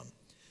destroy him.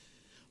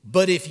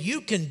 But if you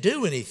can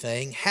do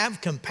anything, have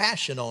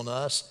compassion on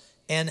us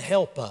and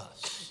help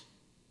us.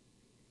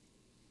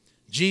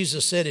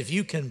 Jesus said, if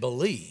you can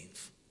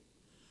believe,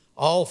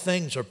 all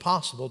things are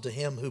possible to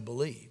him who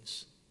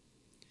believes.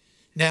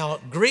 Now,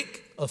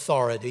 Greek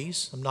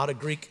authorities, I'm not a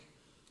Greek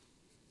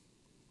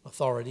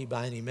authority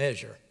by any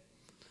measure,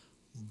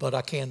 but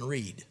I can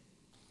read.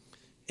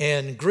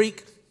 And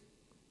Greek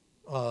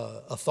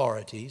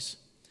authorities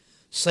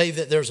say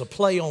that there's a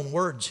play on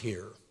words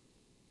here.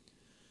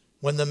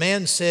 When the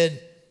man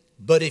said,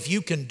 but if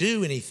you can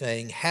do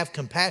anything, have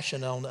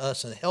compassion on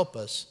us and help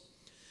us,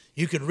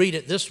 you could read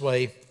it this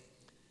way,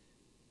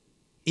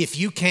 if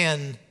you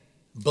can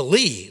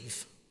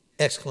believe,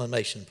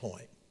 exclamation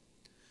point.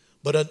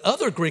 But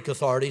other Greek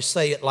authorities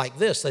say it like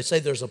this. They say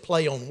there's a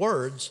play on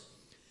words.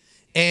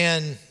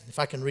 And if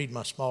I can read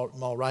my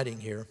small writing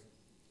here.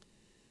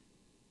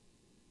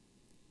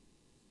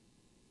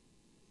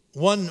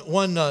 One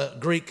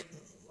Greek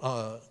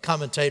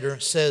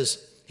commentator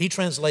says, he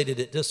translated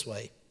it this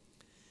way.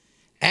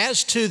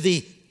 As to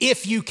the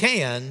if you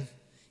can,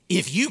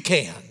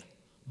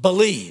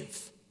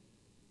 believe.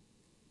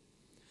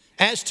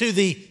 As to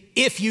the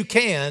if you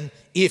can,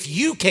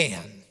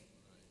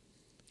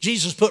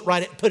 Jesus put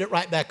it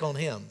right back on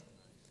him.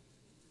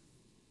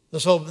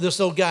 This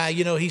old guy,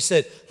 he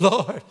said,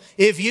 Lord,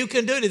 if you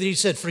can do anything, he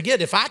said,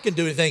 forget if I can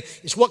do anything,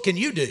 it's what can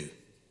you do?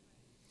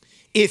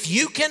 If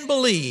you can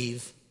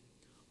believe,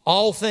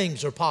 all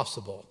things are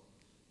possible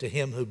to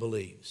him who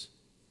believes.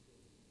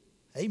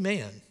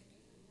 Amen.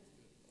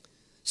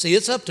 See,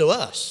 it's up to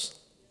us.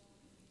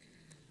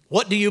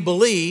 What do you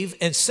believe?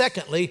 And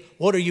secondly,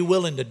 what are you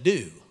willing to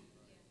do?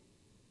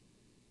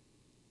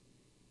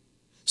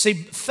 See,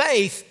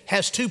 faith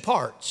has two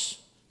parts.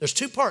 There's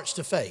two parts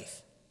to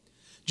faith.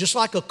 Just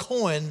like a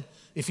coin,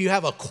 if you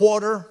have a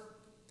quarter,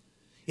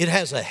 it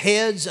has a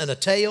heads and a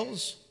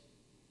tails.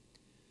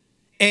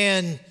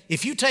 And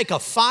if you take a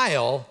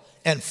file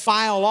and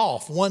file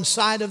off one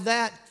side of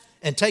that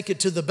and take it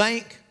to the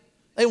bank,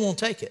 they won't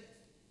take it.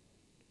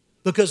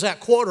 Because that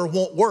quarter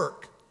won't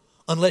work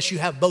unless you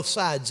have both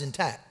sides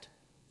intact.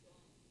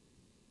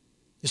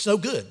 It's no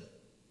good.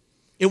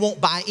 It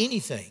won't buy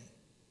anything.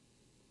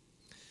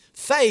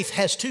 Faith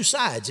has two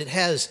sides. It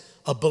has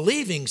a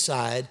believing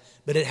side,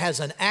 but it has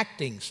an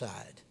acting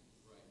side.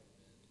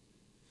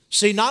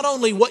 See, not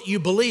only what you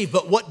believe,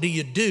 but what do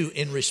you do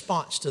in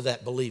response to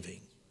that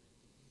believing?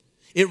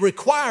 It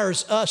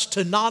requires us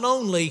to not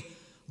only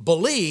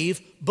believe,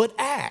 but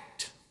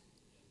act.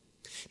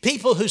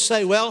 People who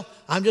say, well,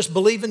 I'm just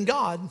believing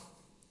God.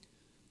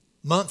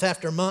 Month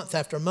after month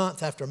after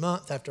month after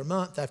month after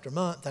month after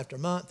month after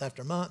month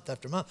after month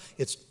after month.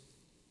 It's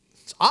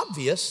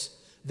obvious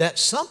that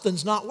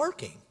something's not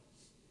working.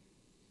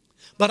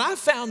 But I've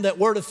found that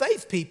word of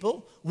faith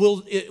people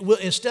will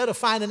instead of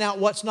finding out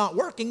what's not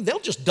working, they'll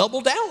just double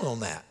down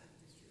on that.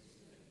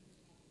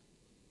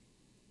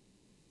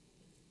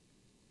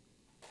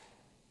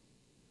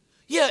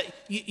 Yeah,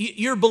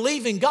 you're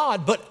believing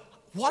God, but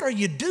what are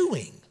you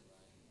doing?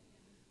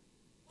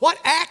 What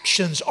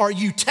actions are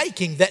you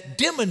taking that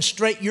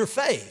demonstrate your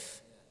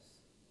faith?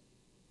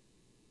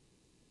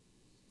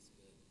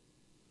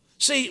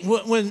 See,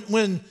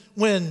 when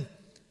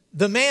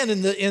the man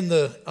in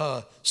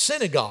the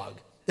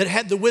synagogue that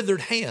had the withered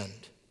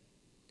hand,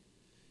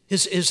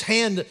 his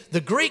hand,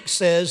 the Greek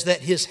says that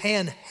his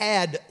hand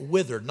had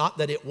withered, not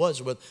that it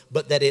was withered,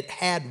 but that it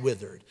had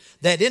withered.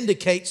 That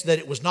indicates that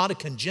it was not a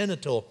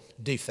congenital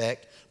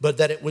defect, but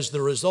that it was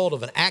the result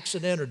of an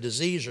accident or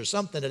disease or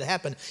something that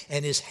happened,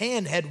 and his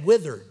hand had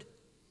withered.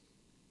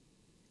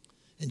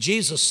 And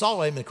Jesus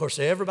saw him, and of course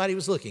everybody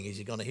was looking. Is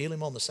he going to heal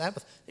him on the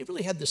Sabbath? They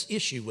really had this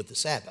issue with the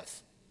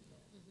Sabbath.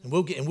 And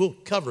we'll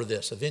cover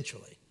this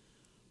eventually.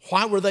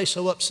 Why were they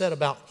so upset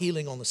about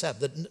healing on the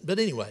Sabbath? But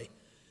anyway,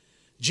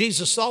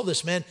 Jesus saw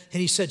this man,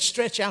 and he said,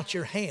 stretch out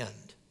your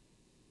hand.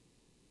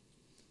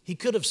 He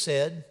could have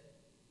said,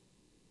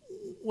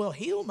 well,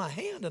 heal my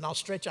hand and I'll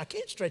stretch. I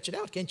can't stretch it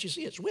out. Can't you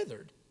see it's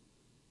withered?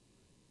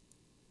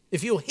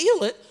 If you'll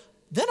heal it,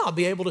 then I'll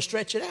be able to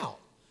stretch it out.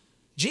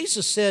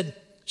 Jesus said,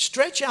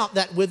 stretch out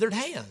that withered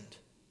hand.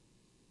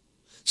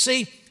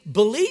 See,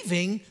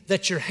 believing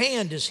that your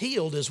hand is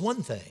healed is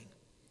one thing.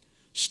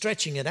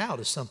 Stretching it out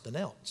is something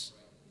else.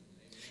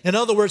 In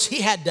other words,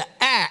 he had to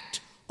act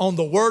on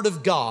the word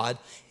of God.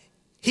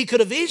 He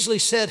could have easily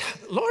said,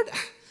 Lord,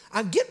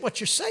 I get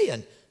what you're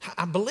saying.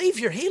 I believe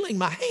you're healing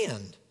my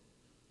hand.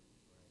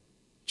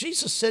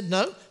 Jesus said,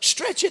 no,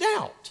 stretch it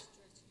out.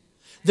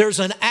 There's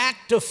an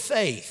act of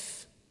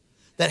faith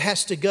that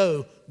has to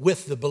go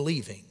with the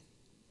believing.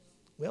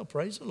 Well,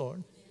 praise the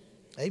Lord.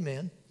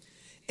 Amen.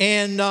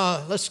 And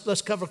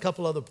let's cover a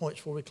couple other points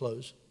before we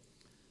close.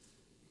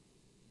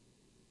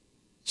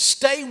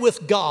 Stay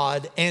with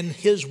God and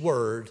His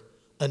Word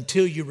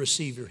until you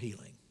receive your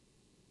healing.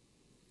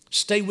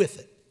 Stay with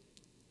it.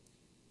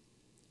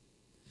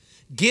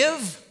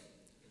 Give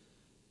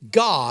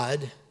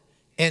God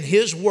and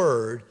His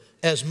Word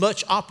as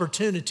much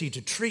opportunity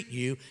to treat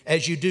you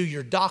as you do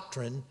your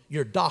doctrine,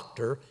 your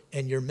doctor,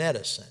 and your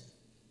medicine.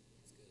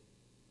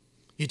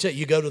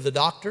 You go to the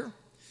doctor,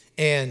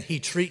 and he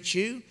treats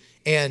you,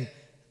 and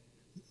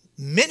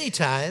many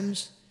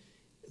times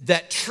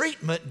that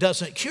treatment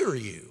doesn't cure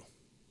you.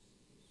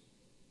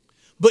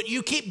 But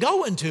you keep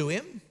going to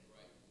him,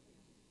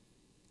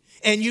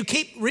 and you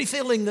keep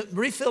refilling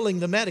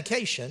the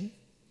medication,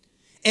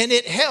 and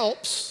it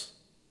helps,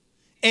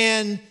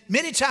 and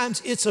many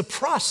times it's a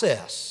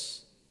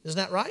process. Isn't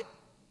that right?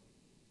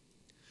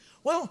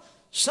 Well,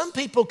 some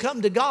people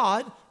come to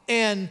God,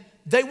 and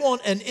they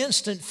want an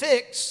instant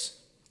fix.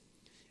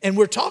 And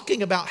we're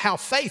talking about how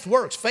faith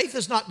works. Faith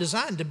is not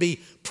designed to be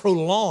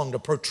prolonged, a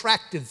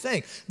protracted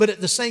thing. But at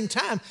the same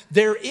time,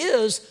 there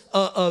is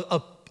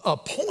a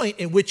point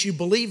in which you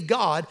believe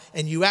God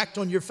and you act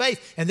on your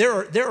faith. And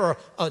there are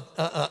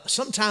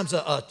sometimes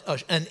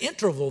an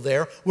interval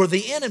there where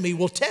the enemy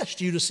will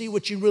test you to see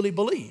what you really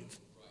believe.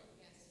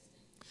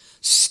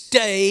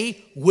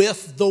 Stay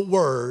with the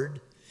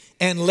Word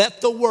and let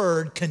the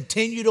Word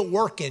continue to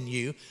work in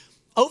you.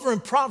 Over in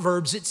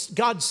Proverbs,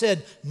 God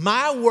said,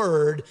 my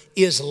word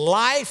is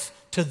life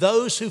to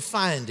those who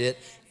find it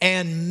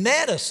and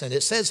medicine.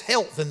 It says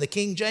health in the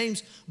King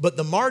James, but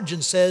the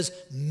margin says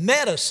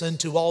medicine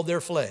to all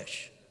their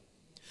flesh.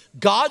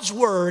 God's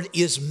word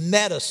is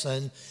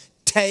medicine.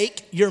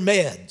 Take your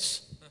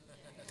meds.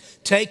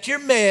 Take your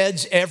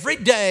meds every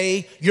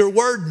day, your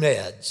word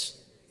meds.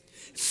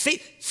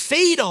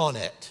 Feed on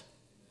it.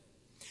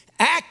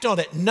 Act on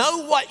it.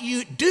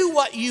 Do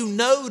what you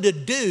know to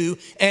do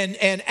and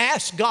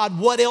ask God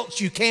what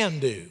else you can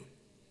do.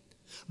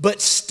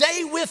 But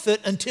stay with it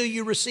until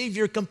you receive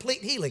your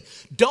complete healing.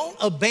 Don't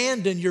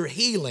abandon your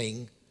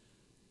healing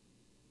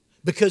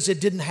because it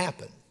didn't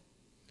happen.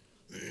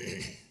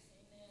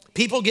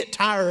 People get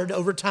tired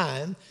over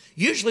time,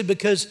 usually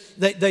because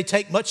they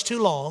take much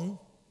too long.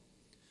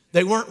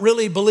 They weren't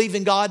really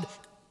believing God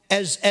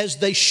as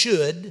they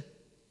should.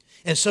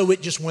 And so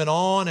it just went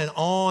on and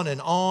on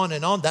and on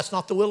and on. That's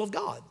not the will of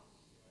God.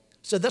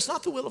 So that's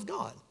not the will of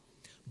God.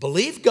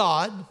 Believe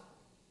God,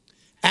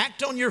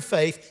 act on your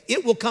faith,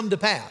 it will come to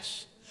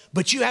pass.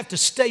 But you have to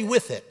stay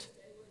with it.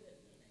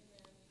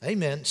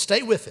 Amen.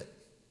 Stay with it.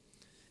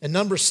 And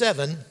number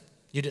 7,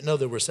 you didn't know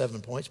there were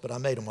 7 points, but I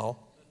made them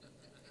all.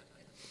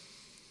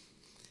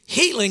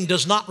 Healing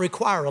does not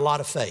require a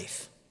lot of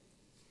faith.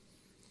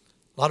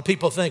 A lot of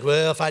people think,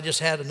 well, if I just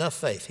had enough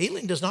faith.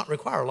 Healing does not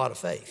require a lot of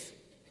faith.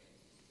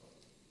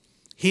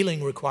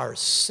 Healing requires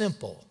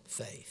simple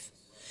faith.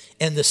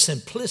 And the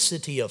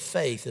simplicity of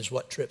faith is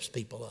what trips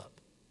people up.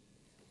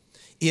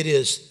 It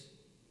is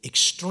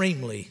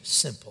extremely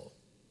simple.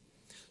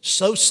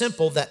 So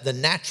simple that the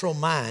natural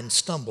mind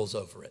stumbles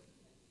over it.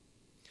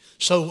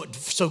 So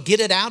get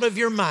it out of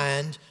your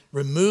mind.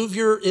 Remove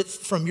it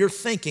from your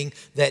thinking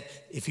that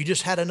if you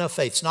just had enough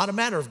faith. It's not a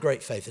matter of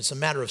great faith. It's a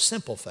matter of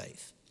simple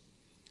faith.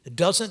 It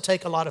doesn't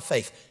take a lot of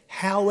faith.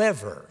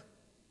 However,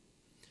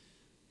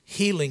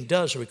 healing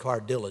does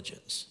require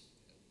diligence.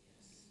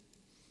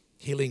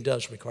 Healing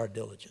does require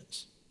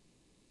diligence.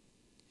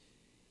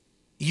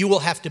 You will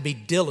have to be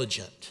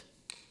diligent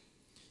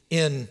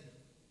in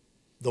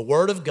the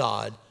Word of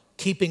God,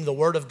 keeping the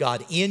Word of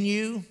God in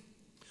you,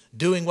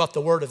 doing what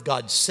the Word of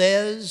God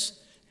says,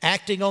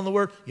 acting on the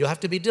Word. You'll have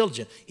to be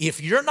diligent.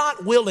 If you're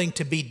not willing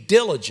to be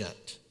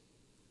diligent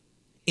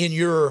in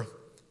your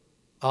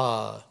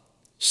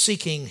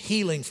seeking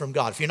healing from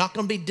God, if you're not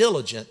going to be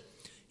diligent,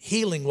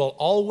 healing will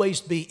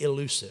always be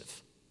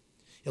elusive.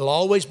 It'll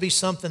always be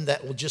something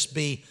that will just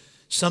be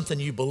something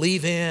you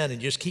believe in and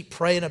just keep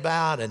praying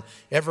about, and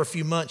every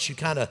few months you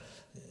kind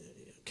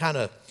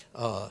of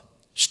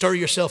stir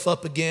yourself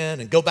up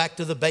again and go back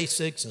to the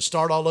basics and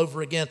start all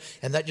over again,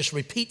 and that just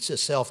repeats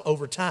itself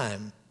over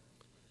time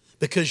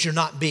because you're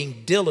not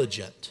being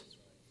diligent.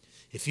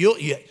 If you're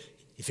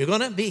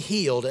going to be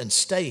healed and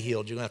stay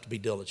healed, you're going to have to be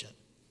diligent.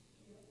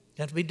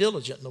 You have to be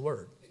diligent in the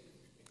Word.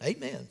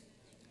 Amen.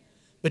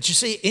 But you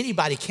see,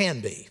 anybody can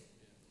be.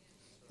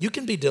 You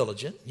can be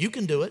diligent. You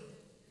can do it.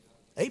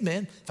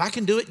 Amen. If I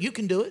can do it, you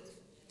can do it.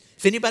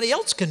 If anybody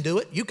else can do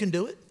it, you can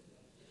do it.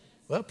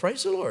 Well,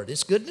 praise the Lord.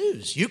 It's good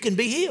news. You can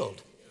be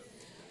healed.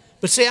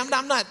 But see, I'm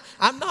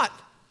not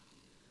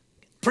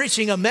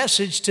preaching a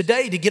message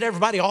today to get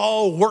everybody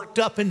all worked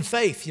up in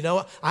faith. You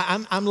know,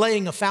 I'm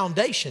laying a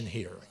foundation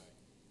here.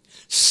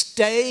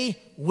 Stay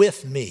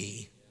with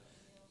me.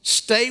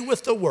 Stay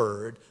with the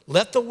Word.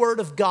 Let the Word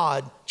of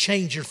God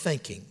change your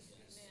thinking.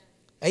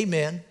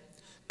 Amen.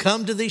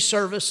 Come to these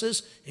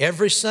services.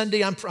 Every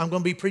Sunday, I'm going to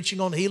be preaching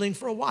on healing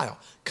for a while.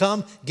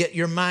 Come, get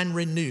your mind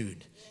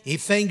renewed.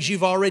 If things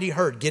you've already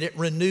heard, get it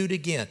renewed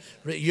again.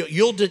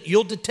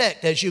 You'll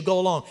detect as you go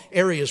along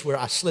areas where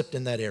I slipped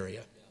in that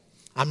area.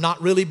 I'm not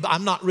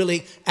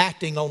really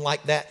acting on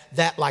like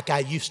that like I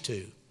used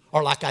to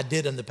or like I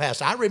did in the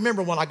past. I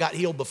remember when I got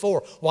healed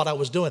before, what I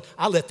was doing,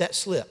 I let that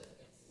slip.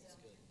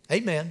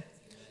 Amen.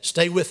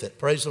 Stay with it.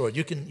 Praise the Lord.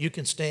 You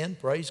can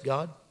stand. Praise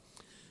God.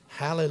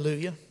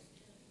 Hallelujah.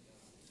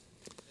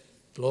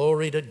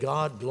 Glory to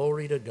God.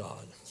 Glory to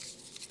God.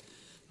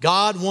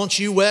 God wants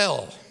you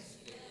well.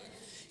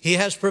 He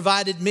has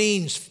provided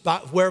means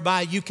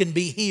whereby you can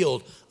be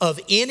healed of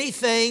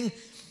anything.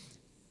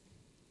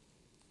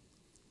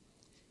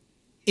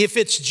 If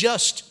it's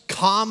just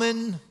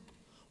common,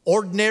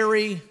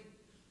 ordinary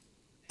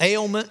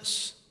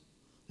ailments,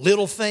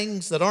 little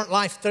things that aren't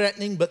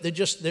life-threatening, but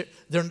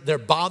they're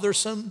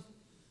bothersome,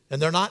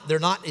 and they're not.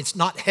 It's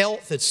not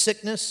health; it's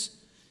sickness.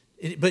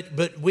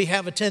 But we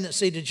have a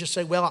tendency to just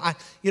say, "Well,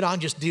 I'll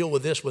just deal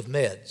with this with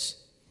meds.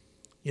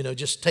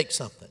 Just take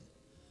something."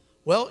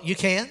 Well, you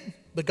can,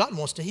 but God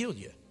wants to heal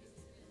you.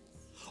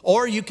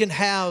 Or you can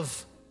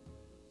have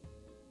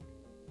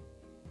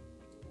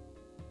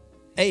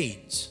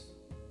AIDS.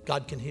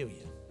 God can heal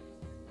you.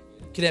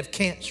 You can have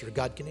cancer.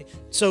 God can heal you.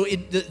 So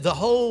the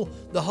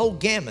whole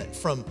gamut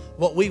from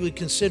what we would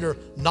consider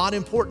not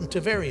important to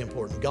very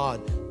important.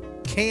 God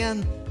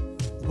can,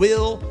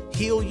 will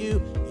heal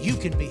you. You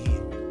can be healed.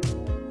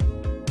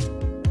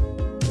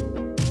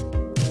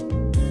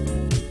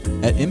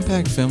 At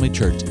Impact Family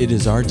Church, it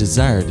is our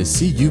desire to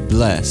see you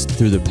blessed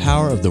through the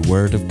power of the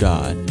Word of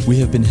God. We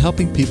have been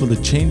helping people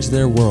to change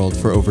their world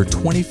for over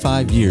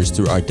 25 years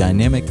through our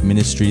dynamic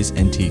ministries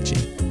and teaching.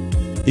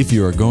 If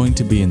you are going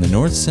to be in the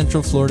North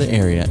Central Florida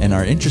area and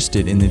are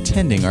interested in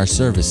attending our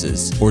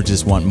services, or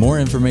just want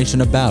more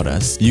information about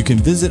us, you can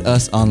visit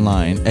us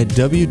online at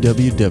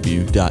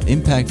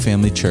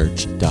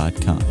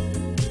www.impactfamilychurch.com.